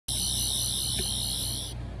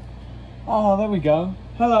Oh, there we go.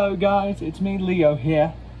 Hello guys, it's me, Leo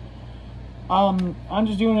here. I'm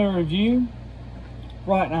just doing a review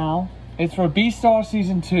right now. It's for Beastars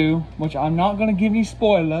Season 2, which I'm not going to give you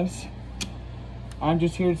spoilers. I'm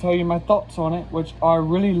just here to tell you my thoughts on it, which I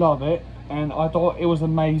really love it, and I thought it was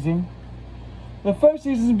amazing. The first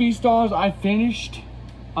season of Beastars I finished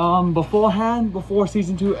beforehand, before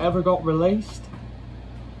Season 2 ever got released.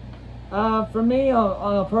 For me,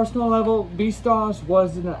 on a personal level, Beastars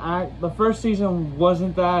wasn't the first season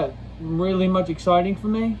wasn't that really much exciting for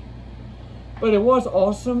me, but it was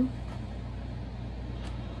awesome.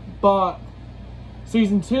 But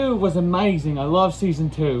Season 2 was amazing. I love Season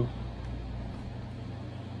 2.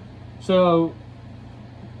 So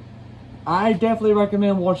I definitely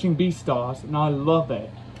recommend watching Beastars, and I love it.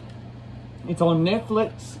 It's on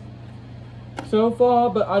Netflix so far,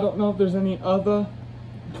 but I don't know if there's any other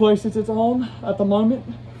places it's on at the moment.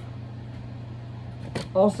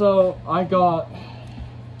 Also, I got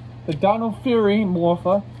the Dino Fury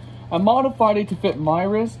Morpher. I modified it to fit my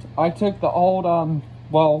wrist. I took the old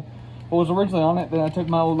well, what was originally on it, then I took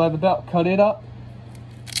my old leather belt, cut it up,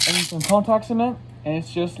 and some contact cement, and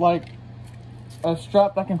it's just like a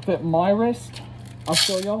strap that can fit my wrist. I'll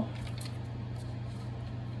show y'all.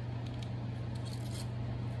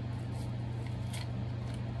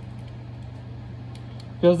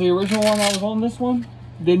 Because the original one that was on this one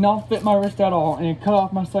did not fit my wrist at all, and it cut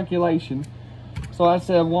off my circulation. So I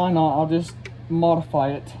said, why not? I'll just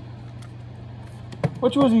modify it.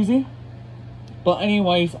 Which was easy. But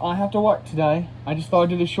anyways, I have to work today. I just thought I'd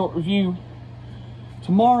do this short review.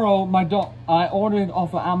 Tomorrow, I ordered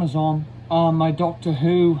off of Amazon my Doctor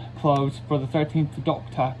Who clothes for the 13th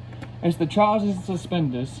Doctor. It's the trousers and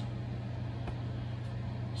suspenders.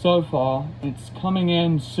 So far, it's coming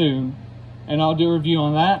in soon. And I'll do a review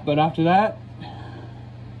on that, but after that,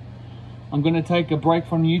 I'm going to take a break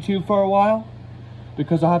from YouTube for a while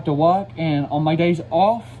because I have to work, and on my days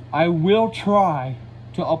off, I will try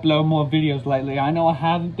to upload more videos lately. I know I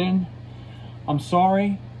haven't been. I'm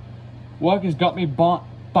sorry. Work has got me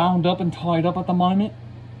bound up and tied up at the moment.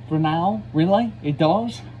 For now, really, it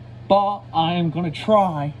does. But I am going to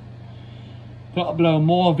try to upload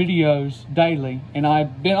more videos daily, and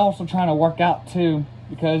I've been also trying to work out too,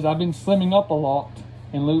 because I've been slimming up a lot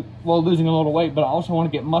and losing a lot of weight, but I also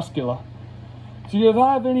want to get muscular. So if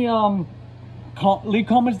I have any leave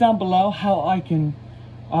comments down below how I can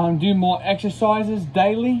do more exercises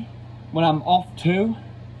daily when I'm off too,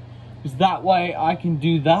 because that way I can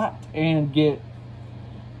do that and get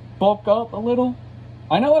bulked up a little.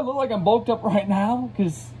 I know I look like I'm bulked up right now,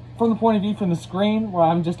 because from the point of view from the screen where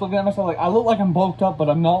I'm just looking at myself, like I look like I'm bulked up, but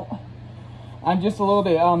I'm not. I'm just a little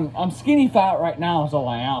bit, I'm skinny fat right now is all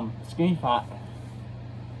I am. Skinny fat.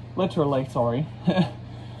 Literally, sorry.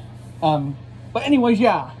 But anyways,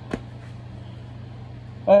 yeah.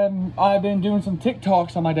 I've been doing some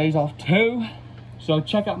TikToks on my days off too. So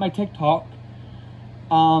check out my TikTok.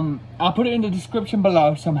 I'll put it in the description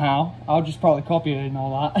below somehow. I'll just probably copy it and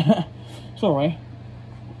all that. Sorry.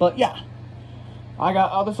 But yeah. I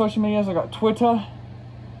got other social medias. I got Twitter.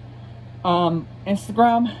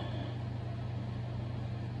 Instagram.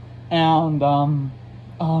 And, I'm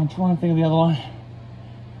trying to think of the other one.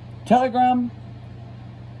 Telegram.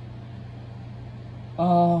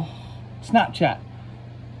 Snapchat.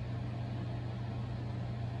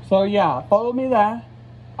 So yeah, follow me there.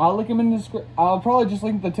 I'll link them in the description. I'll probably just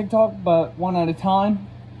link the TikTok, but one at a time.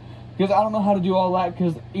 Because I don't know how to do all that,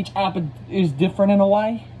 because each app is different in a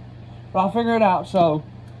way. But I'll figure it out, so.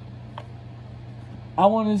 I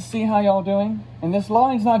wanted to see how y'all doing. And this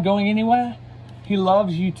line's not going anywhere. He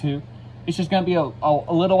loves YouTube. It's just going to be a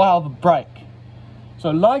little while of a break. So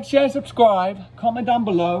like, share, subscribe, comment down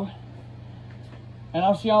below. And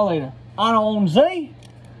I'll see y'all later. On Z.